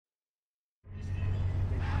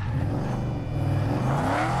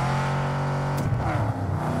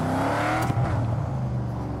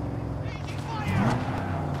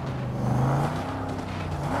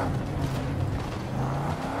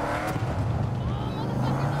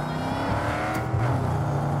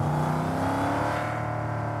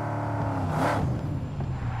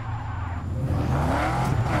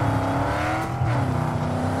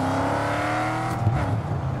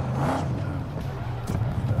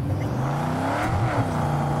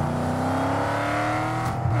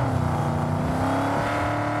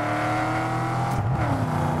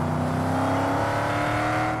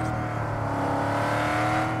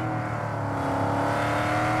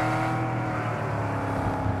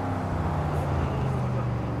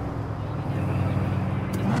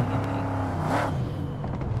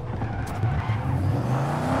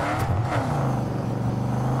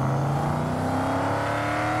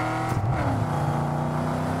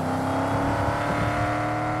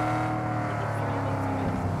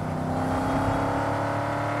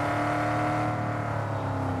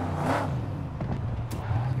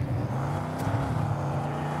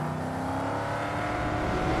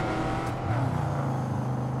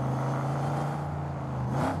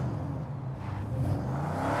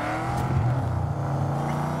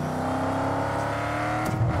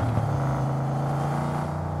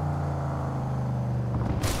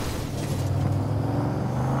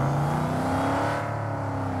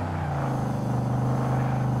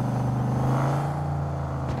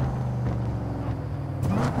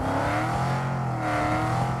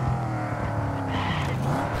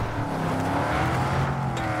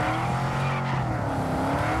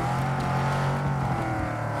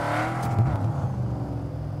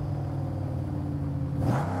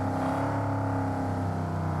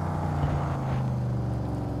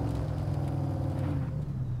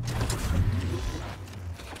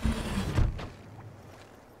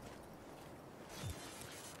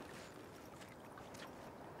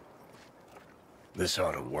This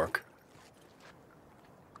ought to work.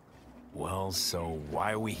 Well, so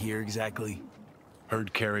why are we here exactly?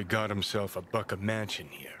 Heard Carey got himself a buck a mansion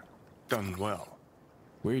here. Done well.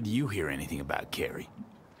 Where'd you hear anything about Carey?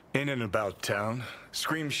 In and about town.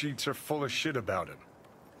 Scream sheets are full of shit about him.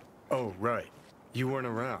 Oh, right. You weren't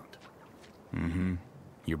around. Mm-hmm.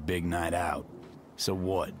 Your big night out. So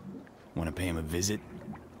what? Want to pay him a visit?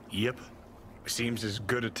 Yep. Seems as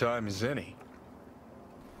good a time as any.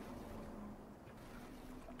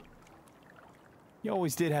 You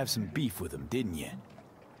always did have some beef with him, didn't you?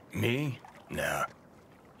 Me? Nah.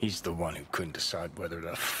 He's the one who couldn't decide whether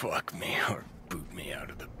to fuck me or boot me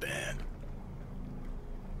out of the band.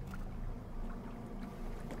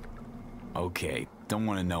 Okay, don't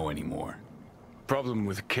want to know anymore. Problem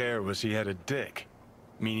with Care was he had a dick,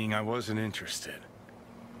 meaning I wasn't interested.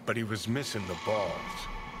 But he was missing the balls.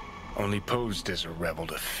 Only posed as a rebel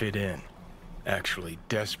to fit in. Actually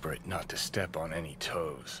desperate not to step on any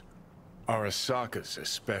toes. Arasaka's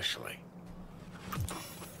especially.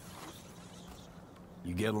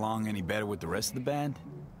 You get along any better with the rest of the band?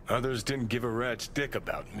 Others didn't give a rat's dick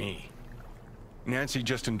about me. Nancy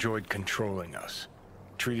just enjoyed controlling us.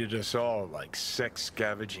 Treated us all like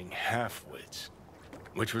sex-scavenging half-wits.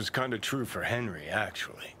 Which was kinda true for Henry,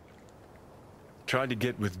 actually. Tried to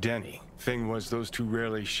get with Denny. Thing was, those two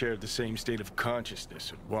rarely shared the same state of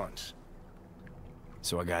consciousness at once.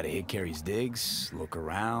 So I gotta hit Carey's digs, look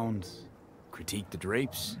around, critique the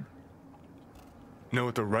drapes? Know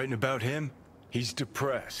what they're writing about him? He's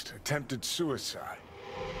depressed, attempted suicide.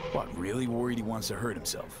 What, really worried he wants to hurt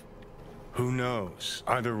himself? Who knows?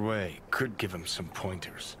 Either way, could give him some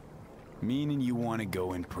pointers. Meaning you want to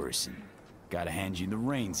go in person. Gotta hand you the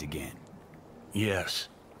reins again. Yes.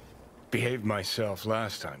 Behaved myself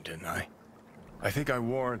last time, didn't I? I think I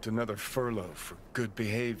warrant another furlough for good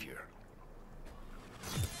behavior.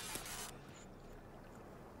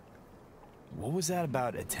 What was that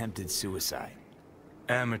about attempted suicide?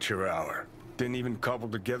 Amateur hour. Didn't even cobble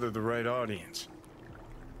together the right audience.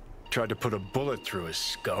 Tried to put a bullet through his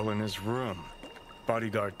skull in his room.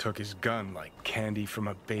 Bodyguard took his gun like candy from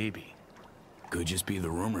a baby. Could just be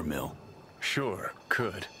the rumor mill. Sure,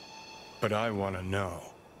 could. But I want to know.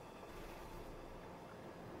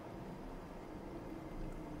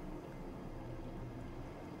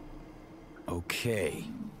 Okay,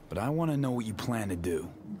 but I want to know what you plan to do.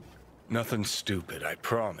 Nothing stupid, I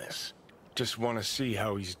promise. Just want to see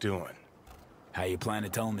how he's doing. How you plan to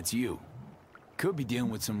tell him it's you? Could be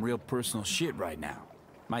dealing with some real personal shit right now.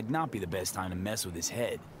 Might not be the best time to mess with his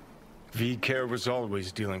head. V-Care was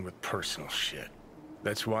always dealing with personal shit.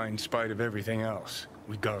 That's why, in spite of everything else,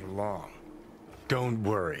 we got along. Don't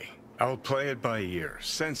worry. I'll play it by ear,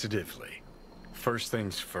 sensitively. First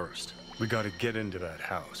things first. We gotta get into that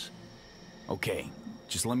house. Okay,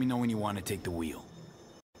 just let me know when you want to take the wheel.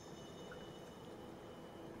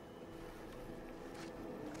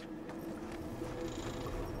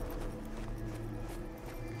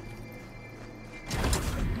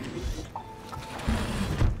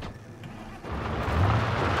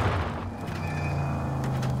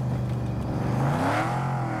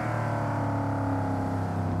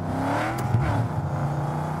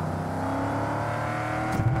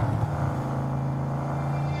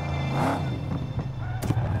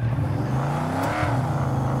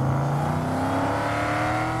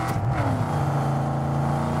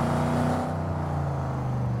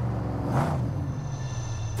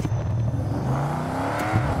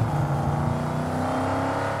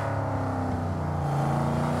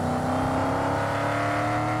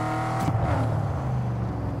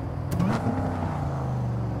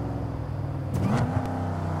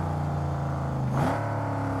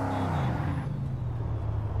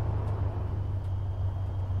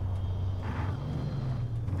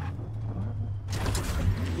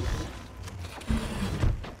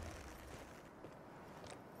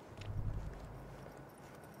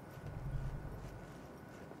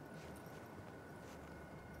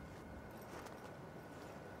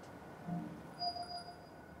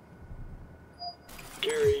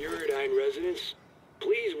 Carey, Uridine residence.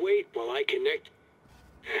 Please wait while I connect...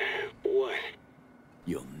 What?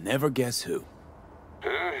 You'll never guess who.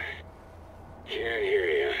 Huh? Can't hear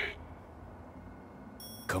ya.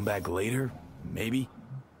 Come back later, maybe?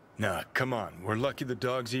 Nah, come on. We're lucky the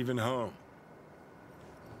dog's even home.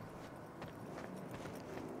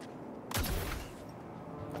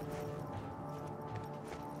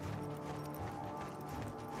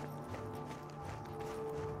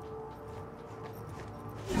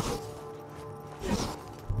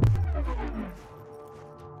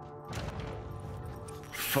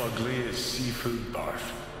 Fugly as seafood barf.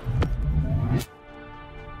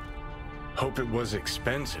 Hope it was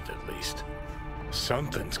expensive, at least.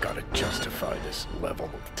 Something's gotta justify this level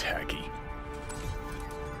of tacky.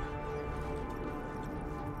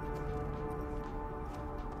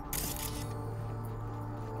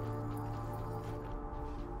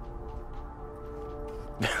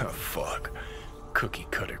 Oh, fuck. Cookie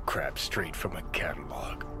cutter crap straight from a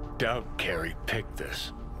catalog. Doubt Carrie picked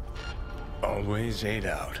this. Always ate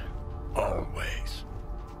out. Always.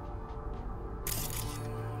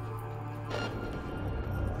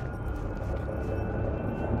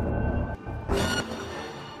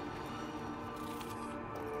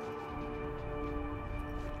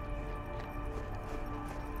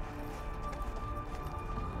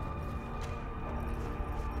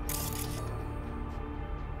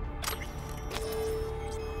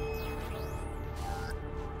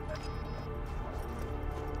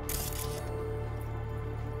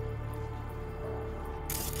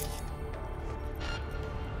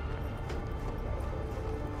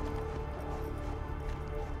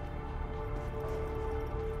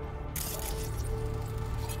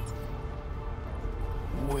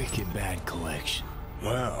 Wicked bad collection.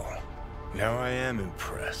 Well, now I am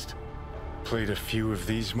impressed. Played a few of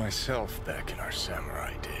these myself back in our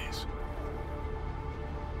samurai days.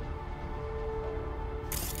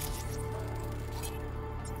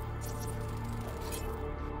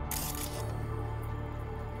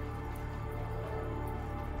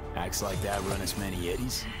 Acts like that run as many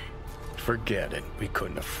Yetis? Forget it, we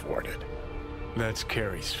couldn't afford it. That's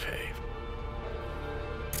Carrie's fave.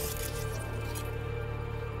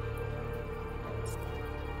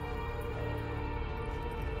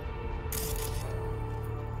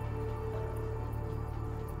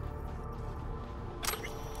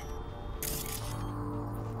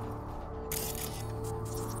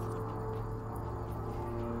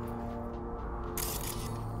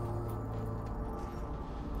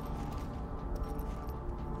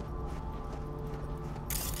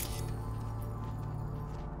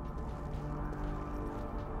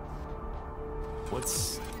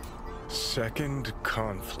 What's... Second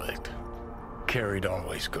conflict. Carrie'd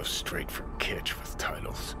always go straight for kitsch with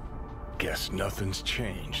titles. Guess nothing's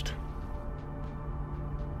changed.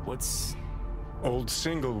 What's... Old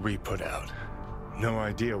single we put out. No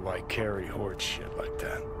idea why Carrie hoards shit like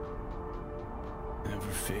that.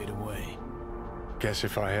 Never fade away. Guess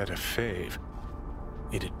if I had a fave,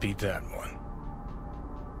 it'd be that one.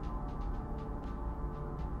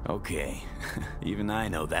 Okay, even I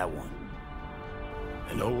know that one.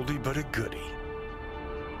 An oldie but a goodie.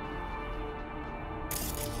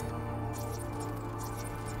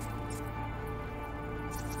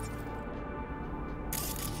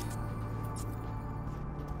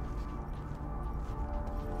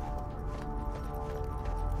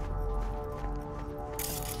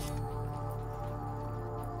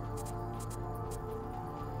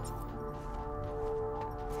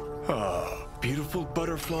 Ah, beautiful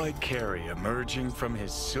butterfly Carrie emerging from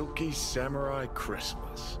his silky samurai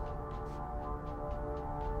chrysalis.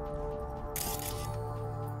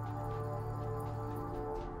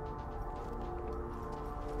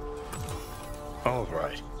 All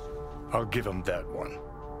right, I'll give him that one.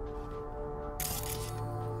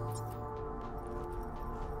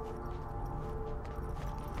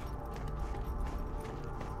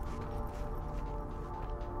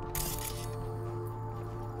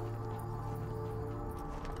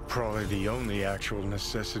 Probably the only actual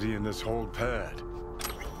necessity in this whole pad.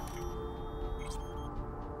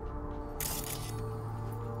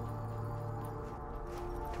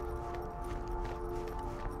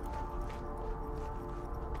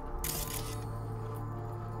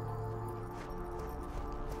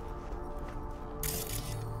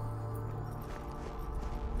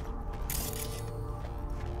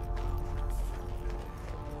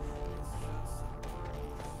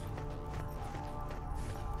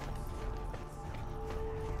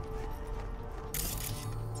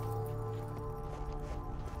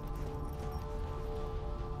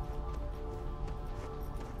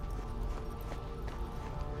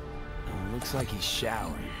 Looks like he's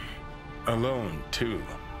showering. Alone, too.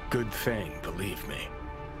 Good thing, believe me.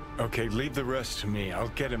 Okay, leave the rest to me. I'll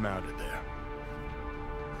get him out of there.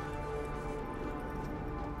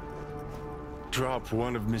 Drop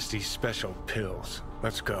one of Misty's special pills.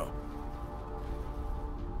 Let's go.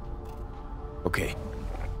 Okay.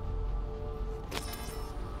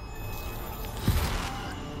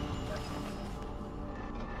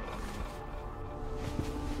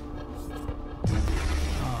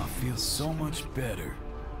 Feels so much better.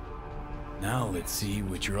 Now let's see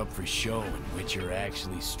which are up for show and which are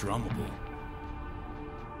actually strummable.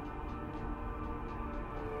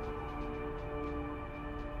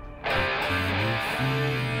 Cocaine.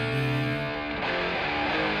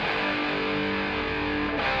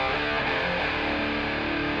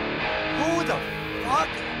 the fuck?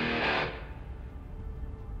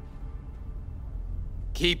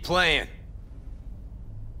 Keep playing.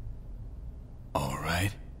 All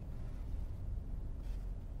right.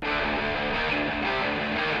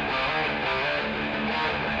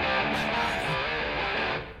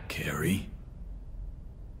 Carrie?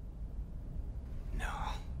 No.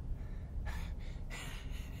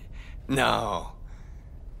 No.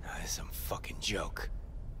 That is some fucking joke.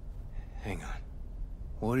 Hang on.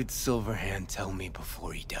 What did Silverhand tell me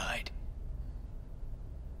before he died?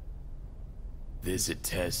 Visit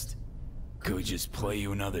test. Could we just play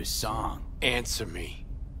you another song? Answer me.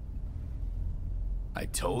 I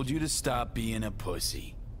told you to stop being a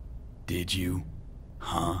pussy. Did you?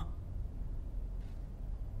 Huh?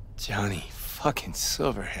 Johnny fucking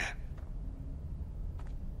Silverhand.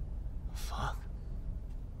 Fuck.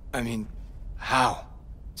 I mean, how?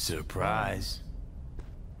 Surprise.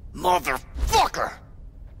 Motherfucker!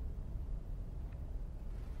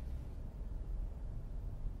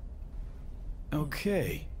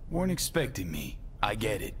 Okay. Weren't expecting me. I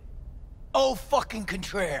get it. Oh, fucking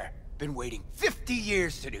contraire. Been waiting 50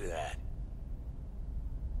 years to do that.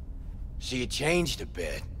 So you changed a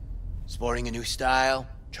bit. Sporting a new style,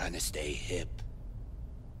 trying to stay hip.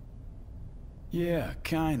 Yeah,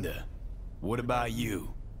 kinda. What about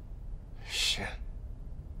you? Shit.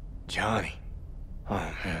 Johnny.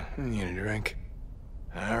 Oh, man, I need a drink.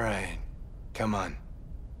 All right. Come on.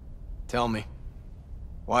 Tell me.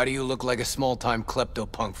 Why do you look like a small-time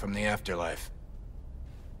klepto-punk from the afterlife?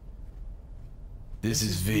 This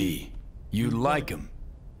is V. You like him.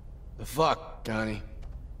 The fuck, Johnny?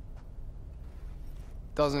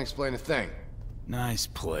 Doesn't explain a thing. Nice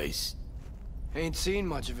place. Ain't seen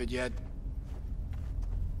much of it yet.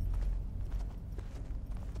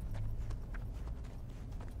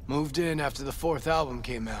 Moved in after the 4th album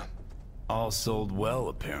came out. All sold well,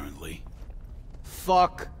 apparently.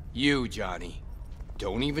 Fuck you, Johnny.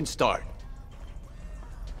 Don't even start.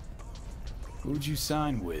 Who'd you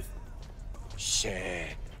sign with?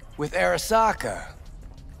 Shit. With Arasaka.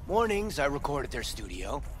 Mornings, I record at their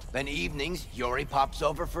studio. Then evenings, Yori pops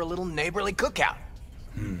over for a little neighborly cookout.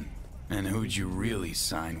 And who'd you really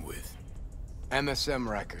sign with? MSM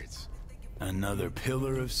Records. Another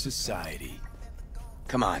pillar of society.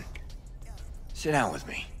 Come on. Sit down with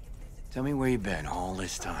me. Tell me where you've been all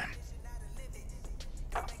this time.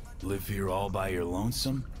 Live here all by your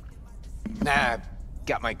lonesome? Nah,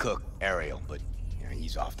 got my cook, Ariel, but you know,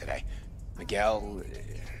 he's off today. Miguel...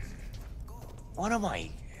 what am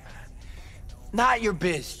I... Not your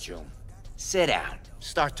biz, June. Sit down.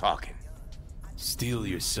 Start talking. Steel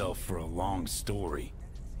yourself for a long story.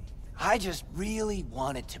 I just really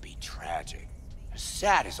want it to be tragic.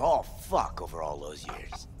 Sad as all fuck over all those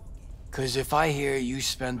years. 'Cause if I hear you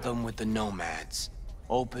spent them with the Nomads,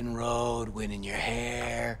 open road, wind in your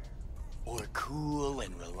hair, or cool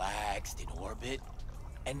and relaxed in orbit,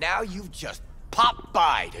 and now you've just popped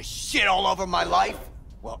by to shit all over my life,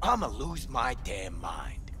 well, I'ma lose my damn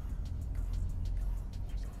mind.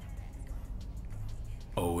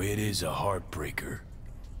 Oh, it is a heartbreaker.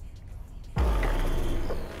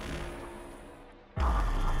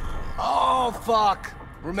 Oh, fuck!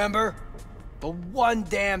 Remember? The one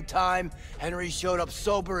damn time Henry showed up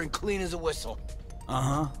sober and clean as a whistle.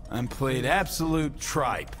 Uh-huh, and played absolute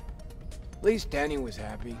tripe. At least Danny was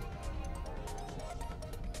happy.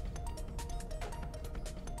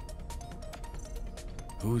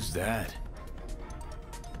 Who's that?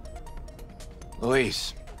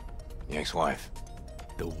 Louise, the ex-wife.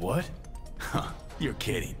 The what? Huh, you're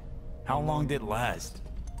kidding. How long did it last?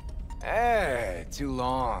 Too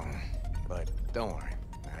long. But don't worry,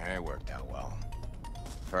 it worked out well.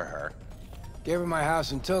 For her. Gave her my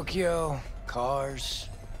house in Tokyo, cars,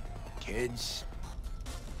 kids.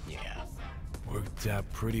 Yeah. Worked out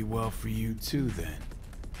pretty well for you too, then.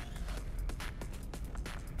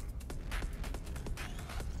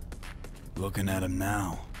 Looking at him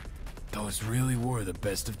now, those really were the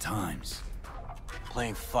best of times.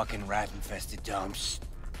 Playing fucking rat-infested dumps.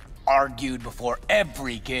 Argued before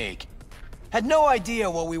every gig. Had no idea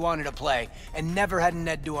what we wanted to play, and never had an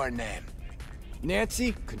Ed to our name.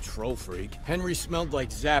 Nancy, control freak. Henry smelled like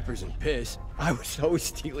zappers and piss. I was always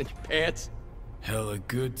stealing your pants. Hella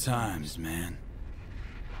good times, man.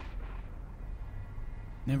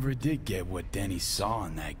 Never did get what Denny saw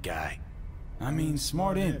in that guy. I mean,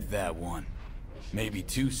 smart imp, that one. Maybe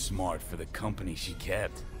too smart for the company she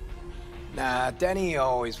kept. Nah, Denny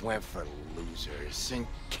always went for losers,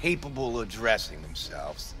 incapable of dressing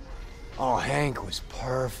themselves. Oh, Hank was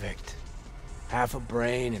perfect. Half a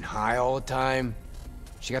brain and high all the time.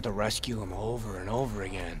 She got to rescue him over and over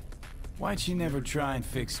again. Why'd she never try and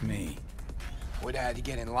fix me? Would've had to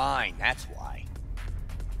get in line, that's why.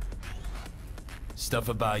 Stuff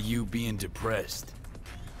about you being depressed.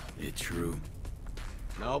 It true?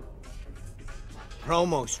 Nope.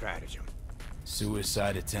 Promo stratagem.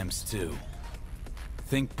 Suicide attempts too.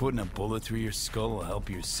 Think putting a bullet through your skull will help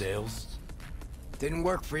your sales? Didn't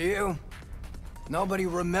work for you. Nobody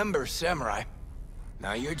remembers Samurai.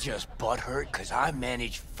 Now you're just butthurt cause I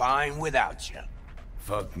managed fine without you.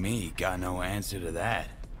 Fuck me, got no answer to that.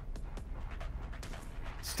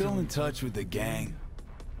 Still in touch with the gang?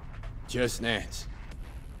 Just Nance.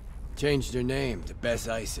 Changed her name to Bess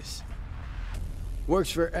ISIS.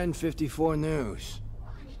 Works for N54 News.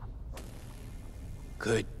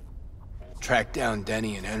 Could track down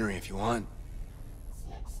Denny and Henry if you want.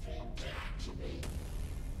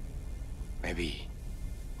 Maybe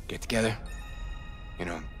get together? You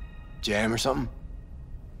know, jam or something?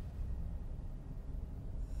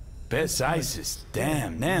 Bess ISIS,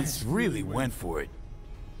 damn, Nance really went for it.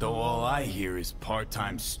 Though all I hear is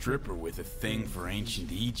part-time stripper with a thing for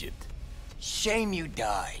ancient Egypt. Shame you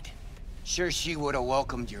died. Sure she would have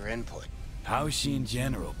welcomed your input. How is she in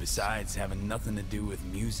general, besides having nothing to do with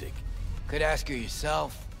music? Could ask her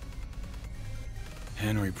yourself.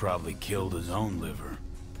 Henry probably killed his own liver.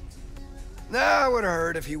 Nah, I would have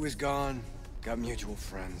heard if he was gone. Got mutual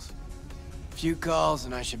friends. Few calls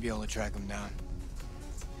and I should be able to track him down.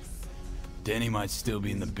 Denny might still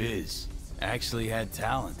be in the biz. Actually had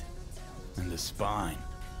talent. And the spine.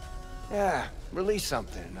 Yeah, released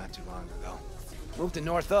something not too long ago. Moved to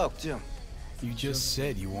North Oak, too. You just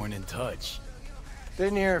said you weren't in touch.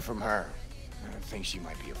 Didn't hear from her. I think she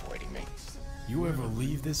might be avoiding me. You ever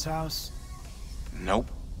leave this house? Nope.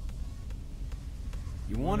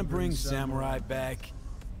 You want to bring Samurai back?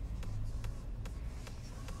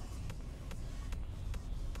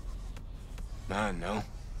 No.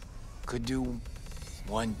 Could do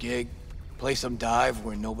one gig. Play some dive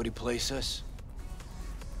where nobody plays us.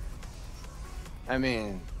 I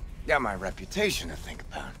mean, got my reputation to think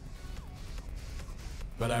about.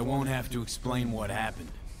 But I won't have to explain what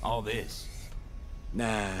happened. All this.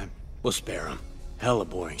 Nah, we'll spare him. Hella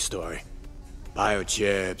boring story.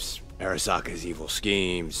 Biochips, Arasaka's evil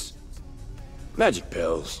schemes, magic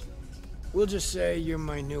pills. We'll just say you're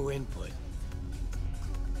my new input.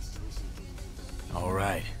 All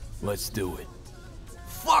right, let's do it.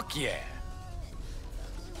 Fuck yeah!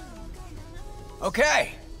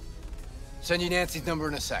 Okay. Send you Nancy's number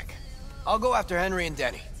in a sec. I'll go after Henry and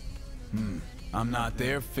Denny. I'm not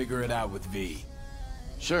there, figure it out with V.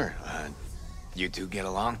 Sure, you two get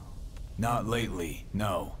along? Not lately,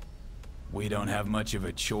 no. We don't have much of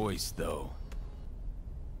a choice, though.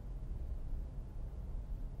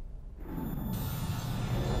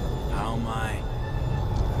 How am I?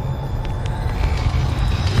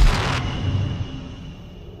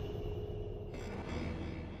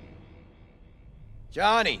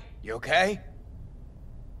 Johnny, you okay?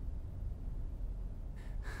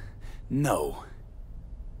 No.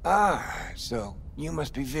 Ah, so you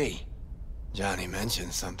must be V. Johnny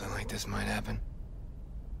mentioned something like this might happen.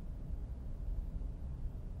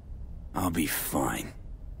 I'll be fine.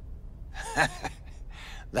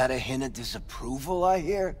 That a hint of disapproval, I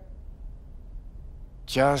hear?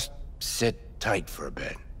 Just sit tight for a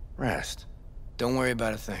bit. Rest. Don't worry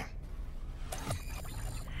about a thing.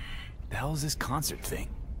 The hell is this concert thing?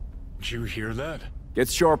 Did you hear that?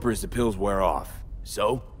 Gets sharper as the pills wear off.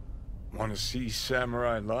 So? Want to see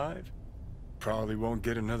Samurai live? Probably won't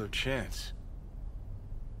get another chance.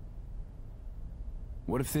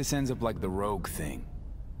 What if this ends up like the Rogue thing?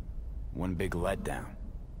 One big letdown.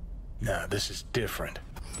 Nah, this is different.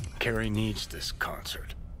 Carrie needs this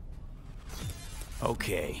concert.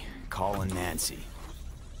 Okay, calling Nancy.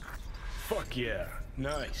 Fuck yeah,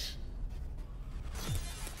 nice.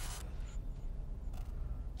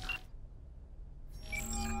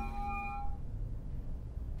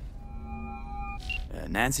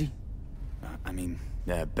 Nancy?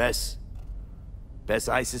 Bess? Bess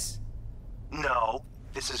ISIS? No,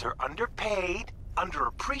 this is her underpaid,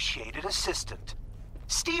 underappreciated assistant.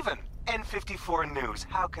 Steven, N54 News,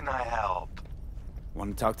 how can I help?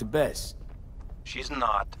 Want to talk to Bess? She's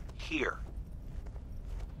not here.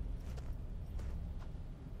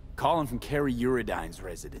 Calling from Carrie Uridine's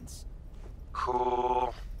residence.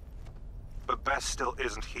 Cool. But Bess still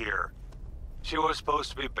isn't here. She was supposed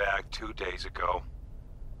to be back 2 days ago.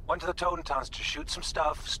 Went to the Totentons to shoot some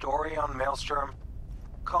stuff, story on Maelstrom.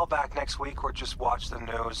 Call back next week or just watch the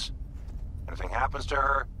news. Anything happens to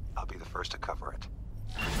her, I'll be the first to cover it.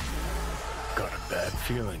 Got a bad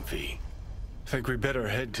feeling, V. Think we better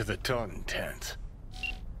head to the Taunton tent.